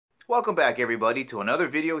Welcome back everybody to another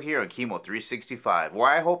video here on Chemo 365, where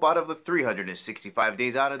I hope out of the 365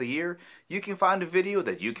 days out of the year, you can find a video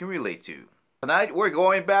that you can relate to. Tonight we're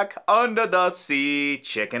going back under the sea,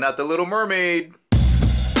 checking out the Little Mermaid.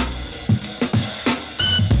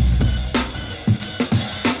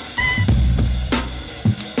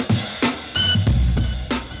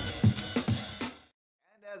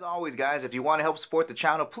 As always guys, if you want to help support the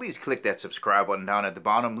channel, please click that subscribe button down at the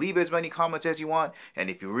bottom. Leave as many comments as you want, and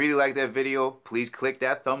if you really like that video, please click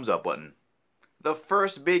that thumbs up button. The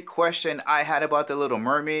first big question I had about the Little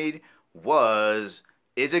Mermaid was,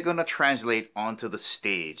 is it going to translate onto the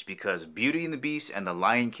stage? Because Beauty and the Beast and the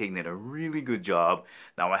Lion King did a really good job.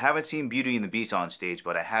 Now I haven't seen Beauty and the Beast on stage,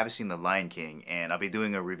 but I have seen the Lion King, and I'll be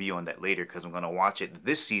doing a review on that later because I'm going to watch it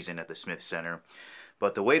this season at the Smith Center.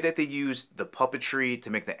 But the way that they used the puppetry to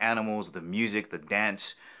make the animals, the music, the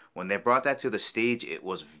dance, when they brought that to the stage, it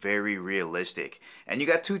was very realistic. And you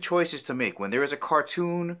got two choices to make. When there is a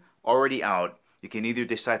cartoon already out, you can either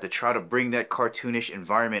decide to try to bring that cartoonish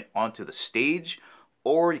environment onto the stage,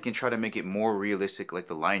 or you can try to make it more realistic like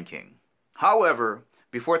the Lion King. However,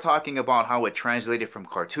 before talking about how it translated from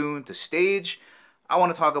cartoon to stage, I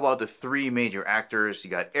want to talk about the three major actors. You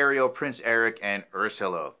got Ariel, Prince Eric, and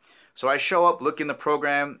Ursula. So I show up, look in the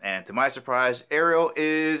program, and to my surprise, Ariel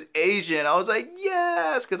is Asian. I was like,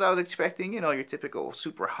 yes, because I was expecting, your typical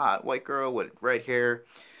super hot white girl with red hair.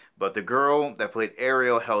 But the girl that played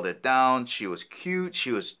Ariel held it down. She was cute.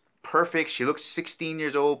 She was perfect. She looked 16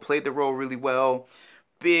 years old, played the role really well.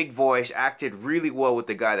 Big voice, acted really well with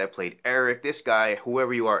the guy that played Eric. This guy,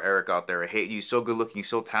 whoever you are, Eric out there, I hate you. So good looking,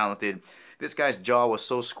 so talented. This guy's jaw was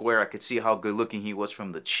so square, I could see how good looking he was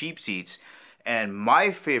from the cheap seats. And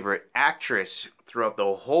my favorite actress throughout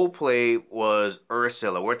the whole play was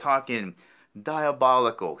Ursula. We're talking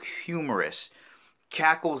diabolical, humorous,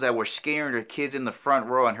 cackles that were scaring the kids in the front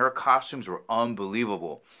row, and her costumes were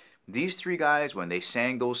unbelievable. These three guys, when they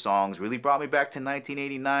sang those songs, really brought me back to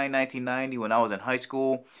 1989, 1990 when I was in high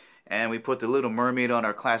school. And we put the Little Mermaid on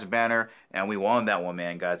our class banner, and we won that one,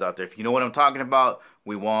 man, guys out there. If you know what I'm talking about,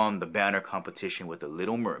 we won the banner competition with the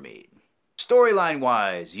Little Mermaid.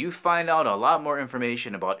 Storyline-wise, you find out a lot more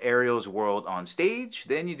information about Ariel's world on stage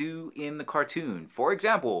than you do in the cartoon. For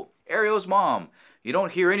example, Ariel's mom. You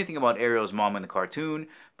don't hear anything about Ariel's mom in the cartoon,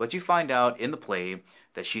 but you find out in the play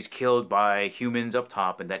that she's killed by humans up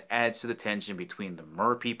top, and that adds to the tension between the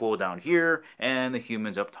mer people down here and the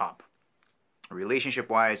humans up top.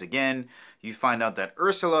 Relationship-wise, again, you find out that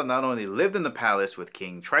Ursula not only lived in the palace with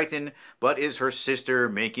King Triton, but is her sister,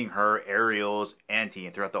 making her Ariel's auntie.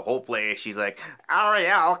 And throughout the whole play, she's like,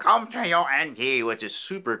 Ariel, come to your auntie, which is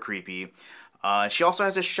super creepy. She also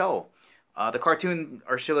has a show. The cartoon,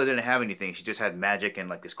 Ursula didn't have anything. She just had magic and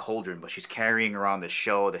like this cauldron, but she's carrying around this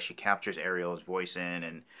show that she captures Ariel's voice in,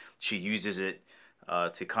 and she uses it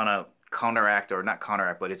to kind of counteract, or not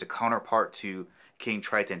counteract, but it's a counterpart to King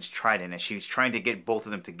Triton's trident, and she's trying to get both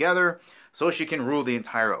of them together so she can rule the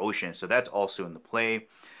entire ocean. So that's also in the play.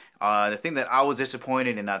 The thing that I was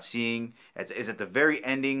disappointed in not seeing is at the very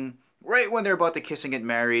ending, right when they're about to kiss and get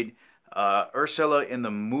married, Ursula in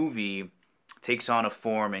the movie takes on a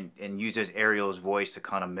form and uses Ariel's voice to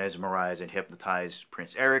kind of mesmerize and hypnotize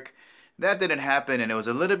Prince Eric. That didn't happen, and it was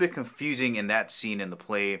a little bit confusing in that scene in the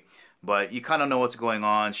play, but you kind of know what's going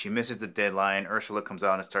on. She misses the deadline. Ursula comes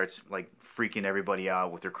out and starts like freaking everybody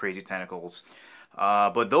out with her crazy tentacles.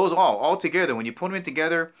 But those all together, when you put them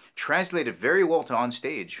together, translated very well to on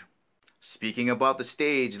stage. Speaking about the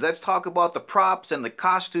stage, let's talk about the props and the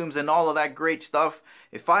costumes and all of that great stuff.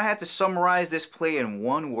 If I had to summarize this play in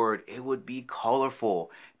one word, it would be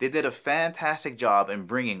colorful. They did a fantastic job in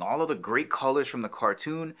bringing all of the great colors from the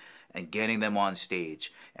cartoon and getting them on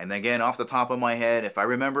stage. And again, off the top of my head, if I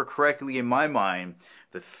remember correctly in my mind,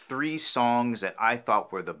 the three songs that I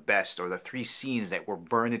thought were the best, or the three scenes that were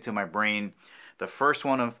burned into my brain, the first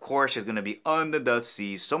one, of course, is going to be Under the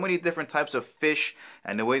Sea. So many different types of fish,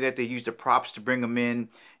 and the way that they used the props to bring them in,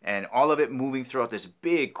 and all of it moving throughout this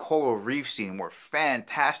big coral reef scene were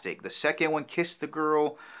fantastic. The second one, Kiss the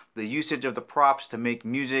Girl, the usage of the props to make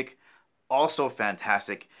music, also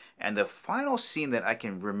fantastic. And the final scene that I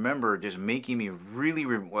can remember just making me really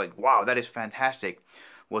like, wow, that is fantastic,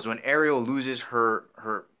 was when Ariel loses her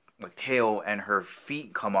like tail and her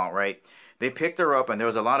feet come out, right? They picked her up, and there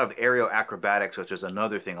was a lot of aerial acrobatics, which was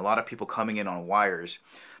another thing. A lot of people coming in on wires.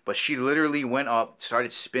 But she literally went up,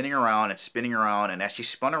 started spinning around, and as she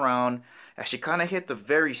spun around, as she kind of hit the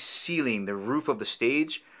very ceiling, the roof of the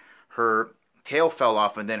stage, her tail fell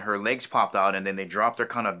off, and then her legs popped out, and then they dropped her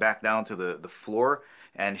kind of back down to the floor,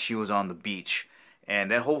 and she was on the beach. And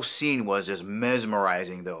that whole scene was just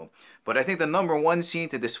mesmerizing though. But I think the number one scene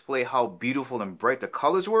to display how beautiful and bright the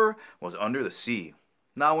colors were was Under the Sea.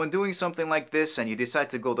 Now, when doing something like this and you decide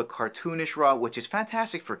to go the cartoonish route, which is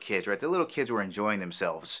fantastic for kids, right? The little kids were enjoying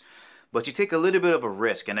themselves. But you take a little bit of a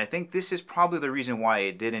risk, and I think this is probably the reason why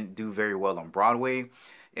it didn't do very well on Broadway,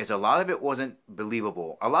 is a lot of it wasn't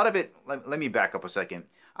believable. A lot of it, let me back up a second.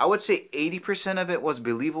 I would say 80% of it was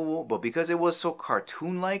believable, but because it was so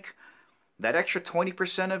cartoon-like, that extra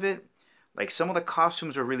 20% of it, like some of the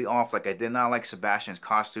costumes are really off. Like I did not like Sebastian's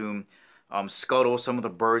costume. Scuttle, some of the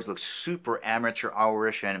birds look super amateur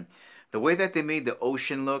hourish, and the way that they made the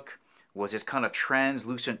ocean look was this kind of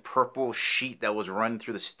translucent purple sheet that was running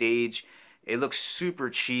through the stage. It looked super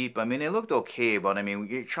cheap. I mean, it looked okay, but I mean,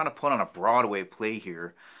 you're trying to put on a Broadway play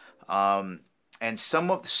here. And some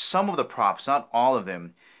of the props, not all of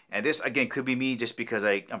them, and this again could be me just because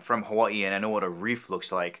I'm from Hawaii and I know what a reef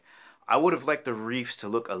looks like. I would have liked the reefs to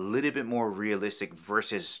look a little bit more realistic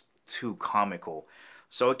versus too comical.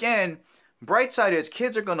 So again, bright side is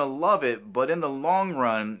kids are gonna love it, but in the long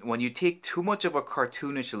run, when you take too much of a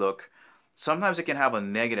cartoonish look, sometimes it can have a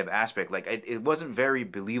negative aspect. Like it wasn't very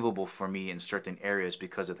believable for me in certain areas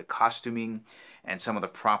because of the costuming and some of the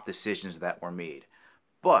prop decisions that were made.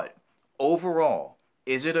 But overall,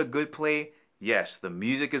 is it a good play? Yes, the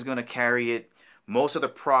music is gonna carry it. Most of the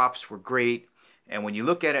props were great. And when you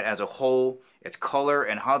look at it as a whole, its color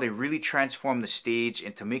and how they really transform the stage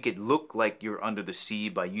and to make it look like you're under the sea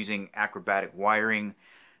by using acrobatic wiring,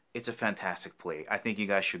 it's a fantastic play. I think you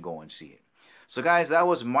guys should go and see it. So guys, that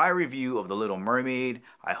was my review of The Little Mermaid.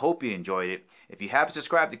 I hope you enjoyed it. If you haven't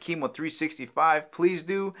subscribed to Chemo365, please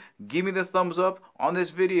do. Give me the thumbs up on this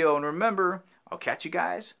video. And remember, I'll catch you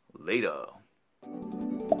guys later.